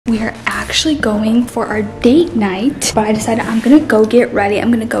We are actually going for our date night, but I decided I'm gonna go get ready. I'm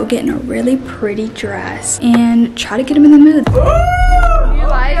gonna go get in a really pretty dress and try to get him in the mood. You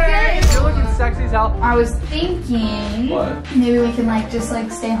like it? You're looking sexy as hell. I was thinking, what? Maybe we can like just like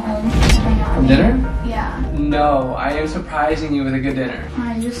stay home and hang out. From dinner? Yeah. No, I am surprising you with a good dinner.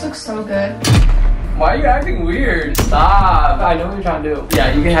 Oh, you just look so good. Why are you acting weird? Stop. I know what you're trying to do.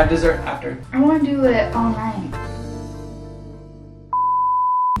 Yeah, you can have dessert after. I want to do it all night.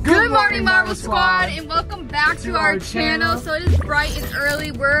 Good morning, Marble Squad, and welcome back to our channel. So it is bright and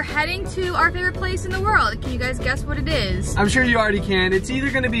early. We're heading to our favorite place in the world. Can you guys guess what it is? I'm sure you already can. It's either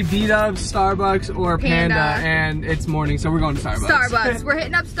going to be B-Dubs, Starbucks, or Panda, and it's morning, so we're going to Starbucks. Starbucks. We're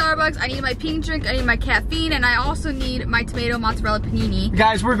hitting up Starbucks. I need my pink drink, I need my caffeine, and I also need my tomato mozzarella panini.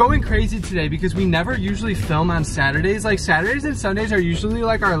 Guys, we're going crazy today because we never usually film on Saturdays. Like, Saturdays and Sundays are usually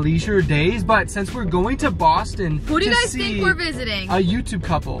like our leisure days, but since we're going to Boston, who do you guys think we're visiting? A YouTube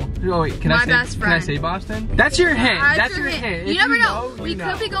couple. Oh wait, can I say Boston? That's your hint. That's your hint. You never know. We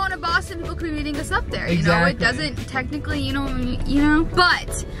could be going to Boston. People could be meeting us up there. You know, it doesn't technically, you know.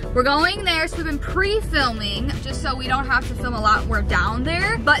 But we're going there, so we've been pre-filming just so we don't have to film a lot. We're down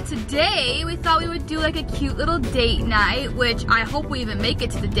there. But today we thought we would do like a cute little date night, which I hope we even make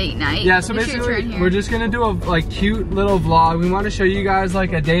it to the date night. Yeah. So basically, we're just gonna do a like cute little vlog. We want to show you guys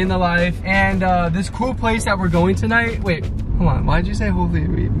like a day in the life and this cool place that we're going tonight. Wait. Hold on, why'd you say hopefully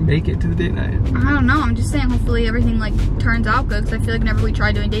we make it to the date night? I don't know, I'm just saying hopefully everything like turns out good, because I feel like whenever we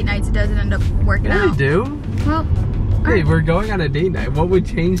try doing date nights it doesn't end up working out. Yeah, we do. Well, hey, we're going on a date night. What would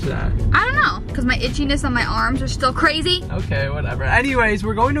change that? I don't know, because my itchiness on my arms are still crazy. Okay, whatever. Anyways,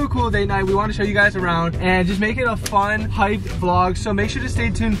 we're going to a cool date night. We want to show you guys around and just make it a fun, hyped vlog. So make sure to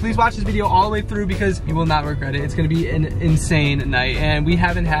stay tuned. Please watch this video all the way through because you will not regret it. It's going to be an insane night. And we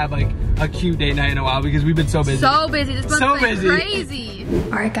haven't had like a cute date night in a while because we've been so busy. So busy. This month's been crazy.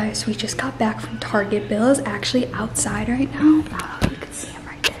 All right, guys, we just got back from Target. Bill is actually outside right now. You can see him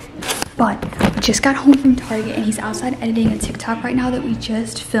right there. But we just got home from Target and he's outside editing a TikTok right now that we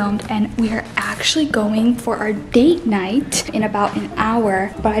just filmed, and we are actually going for our date night in about an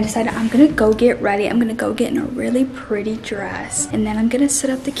hour. But I decided I'm gonna go get ready. I'm gonna go get in a really pretty dress, and then I'm gonna set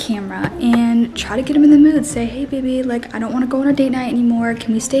up the camera and try to get him in the mood. Say, hey baby, like I don't want to go on a date night anymore.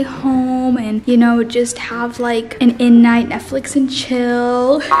 Can we stay home and, you know, just have like an in-night Netflix and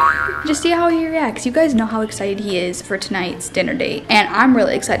chill? Just see how he reacts. You guys know how excited he is for tonight's dinner date, and I'm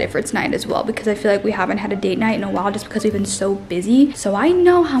really excited for tonight as well because I feel like we haven't had a date night in a while just because we've been so busy. So I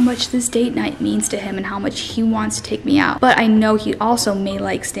know how much this date night means to him and how much he wants to take me out. But I know he also may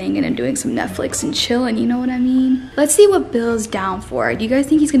like staying in and doing some Netflix and chill, and you know what I mean? Let's see what Bill's down for. Do you guys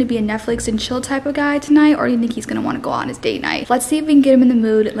think he's gonna be a Netflix and chill type of guy tonight, or do you think he's gonna want to go on his date night? Let's see if we can get him in the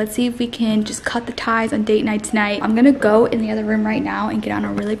mood. Let's see if we can just cut the ties on date night tonight. I'm gonna go in the other room right now and get on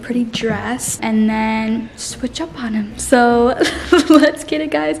a really pretty dress and then switch up on him. So let's get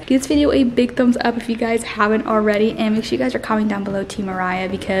it, guys. Give this video a big thumbs up if you guys haven't already, and make sure you guys are commenting down below Team Mariah,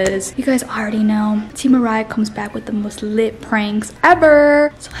 because you guys already know Team Mariah comes back with the most lit pranks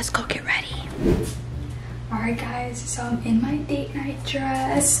ever. So let's go get ready. Alright guys, so I'm in my date night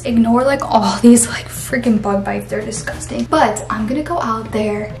dress. Ignore like all these like freaking bug bites, they're disgusting. But I'm gonna go out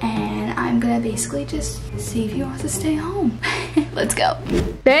there and I'm gonna basically just see if he wants to stay home. Let's go.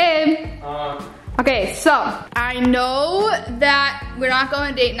 Babe! Okay, so I know that we're not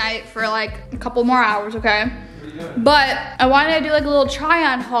going to date night for like a couple more hours, okay? But I wanted to do like a little try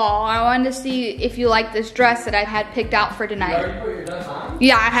on haul. I wanted to see if you like this dress that I had picked out for tonight. You already put your dress on?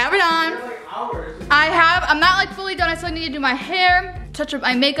 Yeah, I have it on. Like hours. I'm not like fully done. I still need to do my hair, touch up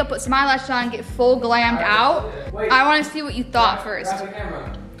my makeup, put some eyelashes on, get full glammed out. Wait. I want to see what you thought first. Grab the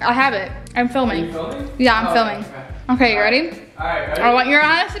camera. I have it. I'm filming. Are you filming? Yeah, I'm filming. Okay, you ready? Alright, ready? I want your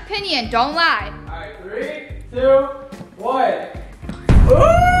honest opinion. Don't lie. Alright, 3, 2, 1. Do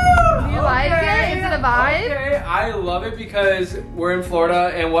you like it? Is it a vibe? Okay, I love it because we're in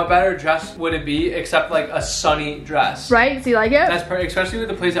Florida, and what better dress would it be except like a sunny dress? Right? Do you like it? That's perfect, especially with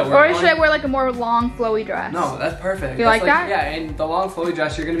the place that we're going. Or should I wear like a more long, flowy dress? No, that's perfect. You like that? Yeah, and the long flowy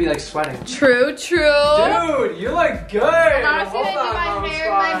dress, you're gonna be like sweating. True, true. Dude, you look good. Honestly, I didn't do my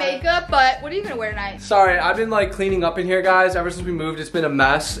hair and my makeup, but what are you gonna wear tonight? Sorry, I've been like cleaning up in here, guys. Ever since we moved, it's been a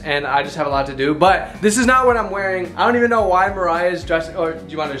mess, and I just have a lot to do. But this is not what I'm wearing. I don't even know why Mariah's dressed. Or do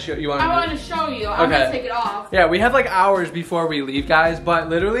you want to show? I wanted to show you. I'm gonna take it off. Yeah, we have like hours before we leave, guys. But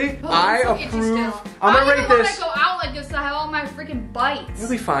literally, I approve. I'm gonna rate this. I go out like this, I have all my freaking bites. You'll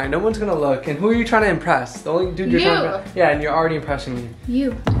be fine. No one's gonna look. And who are you trying to impress? The only dude you're trying to impress. Yeah, and you're already impressing me.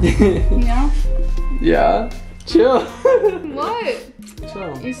 You. You know? Yeah. Chill. What? so.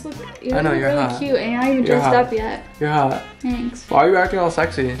 You I know, look you're really hot. cute, and you're not even You're dressed hot. up yet. You're hot. Thanks. Why are you acting all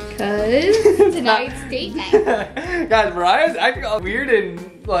sexy? Cause tonight's date night. Guys, Mariah's acting all weird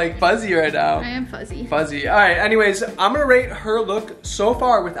and like fuzzy right now. I am fuzzy. Fuzzy. All right, anyways, I'm gonna rate her look so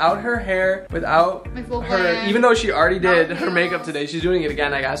far without her hair, without My full her, plan. even though she already did No her makeup nails. today. She's doing it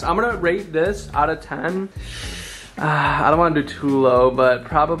again, I guess. I'm gonna rate this out of 10. I don't want to do too low, but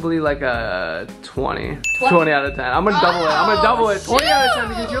probably like a 20. 20 out of 10. I'm gonna double it. I'm gonna double it. 20 out of 10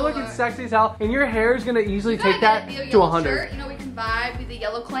 because you're looking sexy as hell, and your hair is gonna easily take that to 100. You know, we can buy with the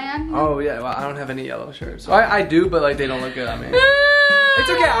yellow clan. Oh yeah, well I don't have any yellow shirts. So I do, but like they don't look good on me. It's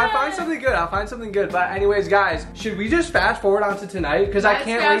okay, I'll find something good. I'll find something good. But anyways, guys, should we just fast forward onto tonight? Because I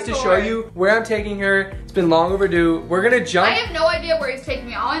can't wait to show you where I'm taking her. It's been long overdue. We're gonna jump. I have no idea where he's taking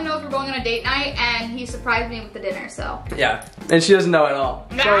me. All I know is we're going on a date night, and he surprised me with the dinner. So yeah, and she doesn't know at all.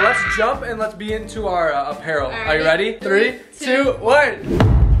 So let's jump and let's be into our apparel. Are you ready? 3, 2, 1.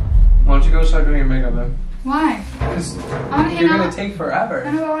 Why don't you go start doing your makeup, babe? Why? Because I you're gonna take forever.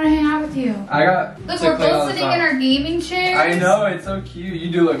 I want to hang out with you. I got. look, to we're clean all both this sitting up. in our gaming chairs. I know, it's so cute. You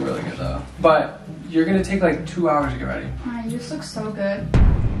do look really good though. But you're gonna take like 2 hours to get ready. You just look so good.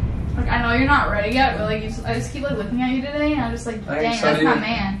 Like, I know you're not ready yet, but like, I just keep like looking at you today, and I'm just like, dang, So that's do my you.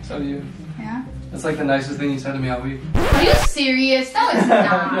 man. So do you. Yeah? That's like the nicest thing you said to me all week. Are you serious? No, it's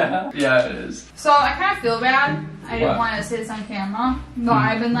not. Yeah, it is. So I kind of feel bad. I didn't What? want to say this on camera, but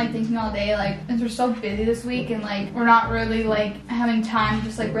I've been like thinking all day, like, since we're so busy this week and like we're not really like having time to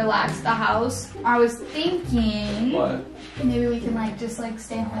just like relax at the house. I was thinking What? maybe we can like just like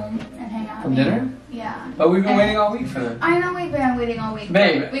stay home and hang out. From dinner? Yeah. But we've been And- waiting all week for that. I know we've been waiting all week.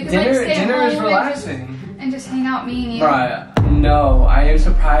 Babe, but we could, dinner, like, stay dinner is home relaxing. and just hang out, me and you. Mariah, no, I am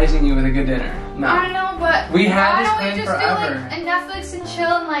surprising you with a good dinner. No. I know, but We had why this don't planned we just forever. do like a Netflix and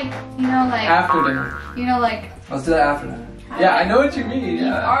chill and like, you know, like After dinner. you know, like Let's do that after dinner. Yeah, I know what you mean. leave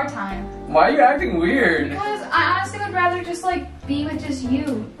Yeah. our time. Why are you acting weird? Because I honestly would rather just like be with just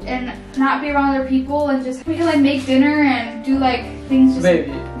you and not be around other people, and just we can like make dinner and do like things just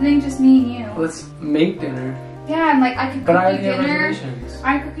Baby. things just me and you. Let's make dinner. Yeah, and like I could But I cook already you have dinner. reservations.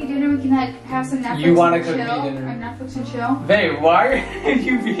 I cook you dinner. We can like have some Netflix. You wanna and cook me chill. dinner. Have Netflix and chill. Babe, why are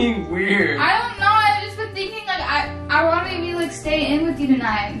you being weird? I don't know. I've just been thinking like I want to maybe like stay in with you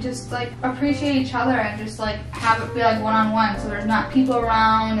tonight and just like appreciate each other and just like have it be like one-on-one, so there's not people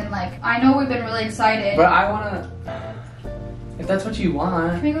around, and like I know we've been really excited. But I wanna. If that's what you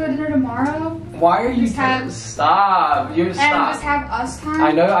want. Can we go to dinner tomorrow? Why are you Just have- stop? You And stop. just have us time.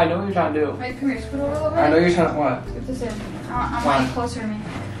 I know what you're trying to do. Wait, come here. Scoot over a little bit. I know you're trying to what? Get this in. I Why? want you closer to me.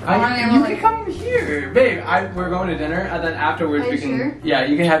 wanna You go, can like- come here, babe. We're going to dinner, and then afterwards Are we you can. sure? Yeah,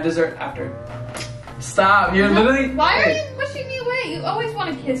 you can have dessert after. Stop! You're literally. Why are Hey, you pushing me away? You always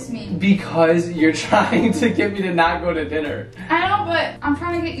want to kiss me. Because you're trying to get me to not go to dinner. I know, but I'm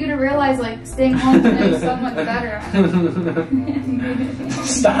trying to get you to realize like staying home tonight is so much better.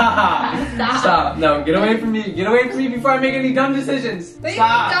 Stop! Stop! No, get away from me! Get away from me before I make any dumb decisions! But you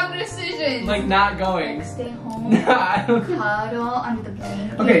Stop! make dumb decisions. Like not going. Like stay home, I don't- cuddle under the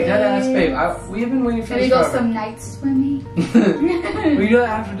blanket. Okay, deadass babe. We have been waiting for Maybe this go forever. some night swimming. We do that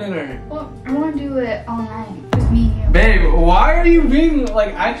after dinner. Well, I want to do it all night. Just me and you. Babe, why are you being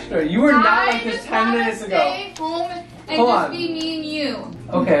like extra? You were not I like this just 10 wanna minutes ago. Stay home and Hold just on. be me and you. Me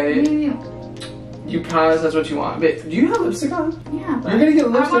Okay, and you. you promise that's what you want. Babe, do you have lipstick on? Yeah, but You're gonna get I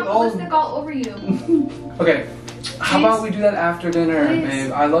lipstick want all- lipstick all over you. Okay, how Please? about we do that after dinner, Please?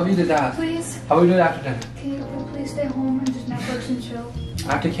 babe? I love you to death. Please, How about we do it after dinner? can you please stay home and just Netflix and chill?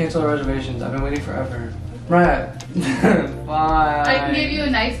 I have to cancel the reservations. I've been waiting forever. Right. Fine. I can give you a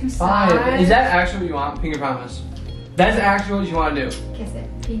nice massage. Fine. Is that actually what you want? Pinky promise. That's actually what you want to do. Kiss it.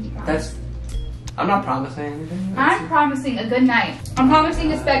 Pinky promise. That's. I'm not promising anything. I'm promising a good night. I'm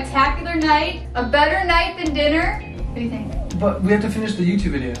promising a spectacular night, a better night than dinner. What do you think? But we have to finish the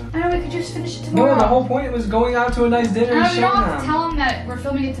YouTube video. I know we could just finish it tomorrow. No, the whole point was going out to a nice dinner and I know, we sharing don't have to them. tell them that we're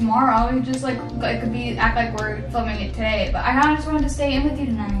filming it tomorrow. We just like it could be act like we're filming it today. But I kind of just wanted to stay in with you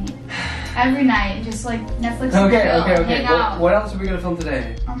tonight, every night, just like Netflix and Okay, chill, okay, and okay. hang out. What else are we gonna film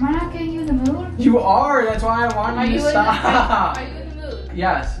today? Am I not getting you in the mood? You are. That's why I want Are you you to in stop. Are you in the mood?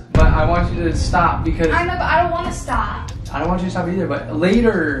 Yes, but I want you to stop because I know, but I don't want to stop. I don't want you to stop either. But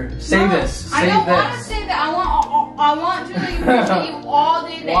later, say No, this. Say I don't want to this. say that. I want to like, appreciate you all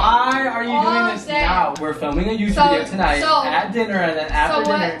day. Why are you All doing this day. now? We're filming a YouTube So- video tonight so- at dinner, and then after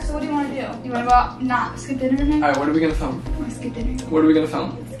So dinner. what? So what do you want to do? You want to go out? Not skip dinner tonight? All right, what are we gonna film? Let's skip dinner. What are we gonna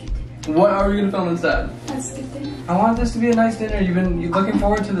film? What are we gonna film instead? Let's skip dinner. I want this to be a nice dinner. You've been looking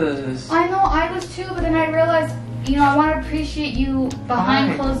forward to this. I know, I was too, but then I realized, you know, I want to appreciate you behind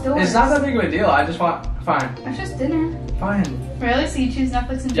Fine. closed doors. It's not that big of a deal. I just want. Fine. It's just dinner. Fine. Really? So you choose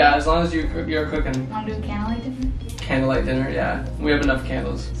Netflix and chill? Yeah, as long as you're cooking. Want to do a candlelight dinner? Candlelight dinner, yeah. We have enough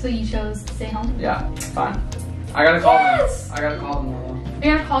candles. So you chose to stay home? Yeah, fine. I gotta call them. I gotta call them though.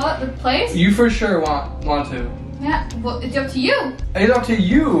 You're gonna call it the place? You for sure want to. Yeah, well, it's up to you. It's up to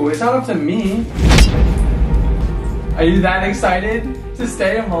you. It's not up to me. Are you that excited to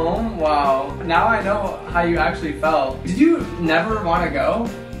stay home? Wow. Now I know how you actually felt. Did you never want to go?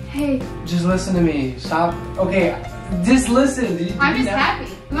 Hey. Just listen to me. Stop. Okay, just listen. I'm just happy.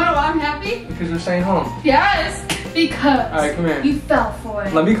 You wanna know why I'm happy? Because we're staying home. Yes, because Alright, come here. You fell for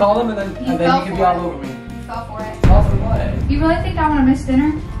it. Let me call them and then you can be all over me. You fell for it. Fall for what? You really think I wanna miss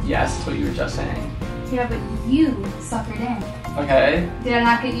dinner? Yes, that's what you were just saying. Yeah, but you suckered in. Okay. Did I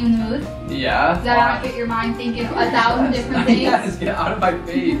not get you in the mood? Yeah. Did I not get your mind thinking 1,000 different things? Yes, get out of my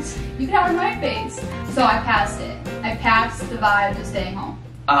face. You get out of my face. So I passed it. I passed the vibe of staying home.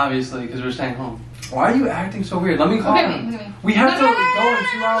 Obviously, because we're staying home. Why are you acting so weird? Let me call them. Look at me. We have to go in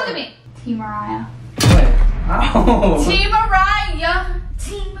 2 hours. Look at me. Team Mariah. Wait. Ow. Team Mariah.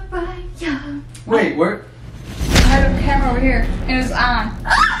 Team Mariah. Wait, where? I had a camera over here, and it was on.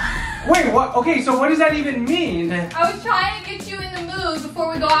 Wait, what? Okay, so what does that even mean? I was trying to get you in the mood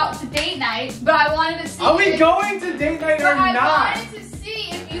before we go out to date night, but I wanted to see. Are we going to date night or not? I wanted to see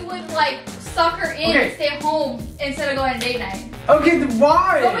if you would like sucker in and stay home instead of going to date night. Okay, then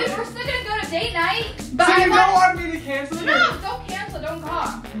why? But we're still gonna go to date night. But so you don't want me to cancel it? No, don't cancel, don't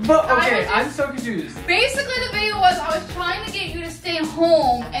call. But okay, I'm so confused. Basically, the video was I was trying to get you to stay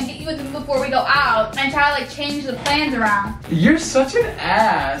home and get you in the mood before we go out and try to like change the plans around. You're such an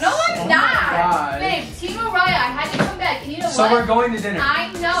ass. No, I'm not. My Babe, Team Mariah, I had to come back. And you know what? So we're going to dinner.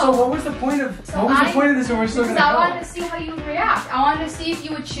 I know. So what was the point of this? When we're still gonna go? I wanted to see how you would react. I wanted to see if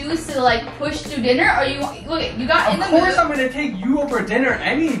you would choose to like push through dinner or you look. You got in the mood. Of course, I'm gonna take you over dinner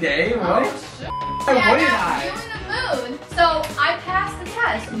any day. What? Yeah, What did I? You in the mood. So I passed the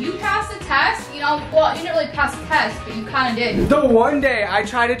test. You passed the test. You know, well, you didn't really pass the test, but you kind of did. The one day I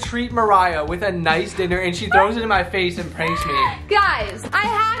try to treat Mariah with a nice dinner and she throws it in my face and pranks me. Guys, I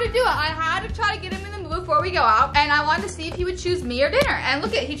had to do it. I had to try to get him in the mood before we go out, and I wanted to see if he would choose me or dinner. And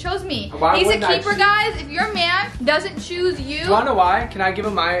look at, he chose me. Why He's a wouldn't I keeper, choose- guys. If your man doesn't choose you. Do you wanna know why? Can I give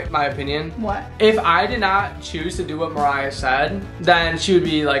him my opinion? What? If I did not choose to do what Mariah said, then she would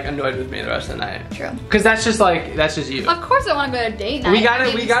be like annoyed with me the rest of the night. True. Cause that's just you. Of course I want to go to date night. We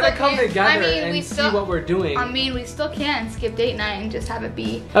gotta still come can- together we and see what we're doing. I mean, we still can skip date night and just have it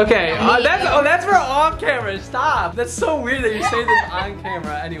be. Okay, that's for off camera. Stop. That's so weird that you say this on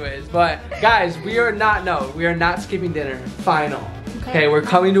camera. Anyways, but guys, we are not skipping dinner. Final. Okay, we're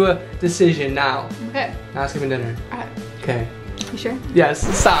coming to a decision now. Okay. Not skipping dinner. Alright. Okay. You sure? Yes.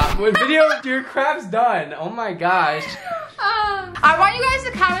 Stop. What video? Your crap's done. Oh my gosh. I want you guys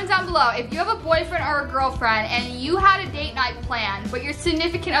to comment down below if you have a boyfriend or a girlfriend and you had a date night plan, but your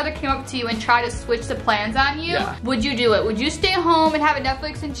significant other came up to you and tried to switch the plans on you. Yeah. Would you do it? Would you stay home and have a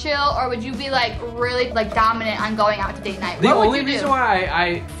Netflix and chill, or would you be like really like dominant on going out to date night? The only reason why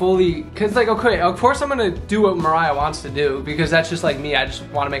I fully, cause like okay, of course I'm gonna do what Mariah wants to do because that's just like me. I just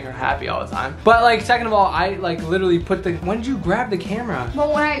want to make her happy all the time. But like second of all, I like literally put the. When did you grab the camera?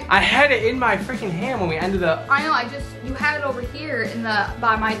 Well, when I had it in my freaking hand when we ended up. I know. You had it over here in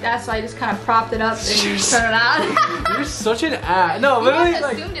by my desk, so I just kind of propped it up and turned it on. You're such an ass. No, literally, you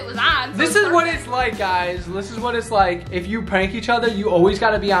assumed it was on. So this is what it's like, guys. This is what it's like. If you prank each other, you always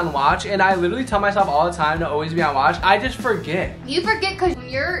gotta be on watch. And I literally tell myself all the time to always be on watch. I just forget. You forget because when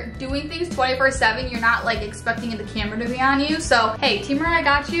you're doing things 24/7, you're not like expecting the camera to be on you. So hey, Team Mariah, I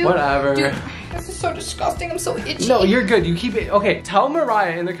got you. Whatever. Dude, this is so disgusting. I'm so itchy. No, you're good. You keep it. Okay, tell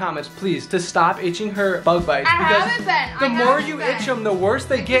Mariah in the comments, please, to stop itching her bug bites. I haven't been. The more you itch them, the worse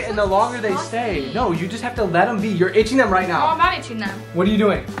they get and the longer they stay. No, you just have to let them be. You're itching them right No, now. I'm not itching them. What are you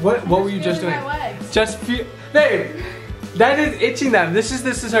doing? What were you just doing? My legs. Just feel, babe. That is itching them. This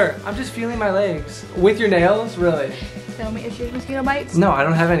is her. I'm just feeling my legs with your nails, really. Tell me, issues mosquito bites? No, I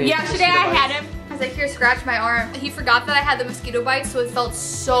don't have any. Yesterday I had him. I was like, here, scratch my arm. He forgot that I had the mosquito bites, so it felt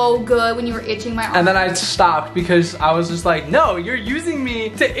so good when you were itching my arm. And then I stopped because I was just like, no, you're using me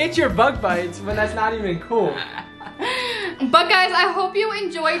to itch your bug bites when that's not even cool. But guys, I hope you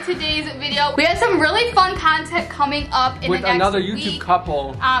enjoyed today's video. We have some really fun content coming up in with the next another week. YouTube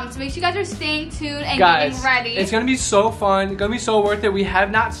couple. So make sure you guys are staying tuned and guys, getting ready. It's gonna be so fun. It's gonna be so worth it. We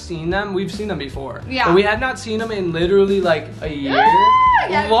have not seen them. We've seen them before. Yeah. But we have not seen them in literally like a year.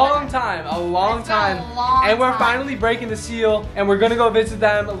 Yeah, a long time. And we're finally breaking the seal and we're gonna go visit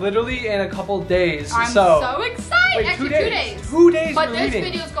them literally in a couple days. I'm so excited. Wait, actually 2 days. 2 days. 2 days But we're this leaving.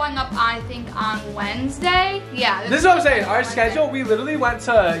 video's going up, I think, on Wednesday. Yeah. This is what I'm saying. Our schedule, we literally went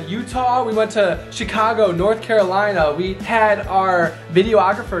to Utah, we went to Chicago, North Carolina. We had our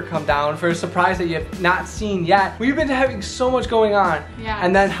videographer come down for a surprise that you have not seen yet. We've been having so much going on. Yeah.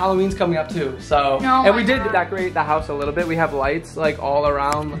 And then Halloween's coming up too. So, Oh and we my did God. decorate the house a little bit. We have lights like all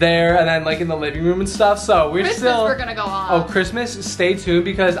around there and then like in the living room and stuff. So we're Christmas, still. we're gonna go on. Oh, Christmas, stay tuned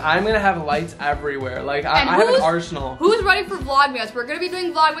because I'm gonna have lights everywhere. Like I have an arsenal. Who's ready for Vlogmas? We're gonna be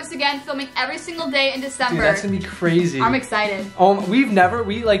doing Vlogmas again, filming every single day in December. Dude, that's gonna be crazy. I'm excited.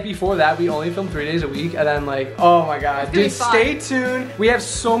 We like before that, we only filmed 3 days a week and then like, oh my God. Dude, stay tuned. We have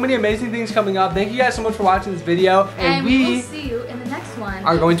so many amazing things coming up. Thank you guys so much for watching this video. And we will see you in the next one.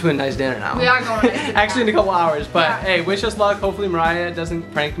 Are going to a nice dinner now. We are going to a nice dinner. Actually in a couple hours, but Yeah. hey, wish us luck. Hopefully Mariah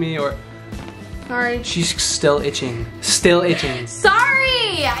doesn't prank me or... Sorry. She's still itching. Still itching.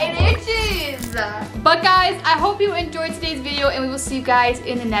 Sorry! It itches! But guys, I hope you enjoyed today's video and we will see you guys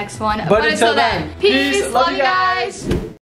in the next one. But until then, peace, love you guys.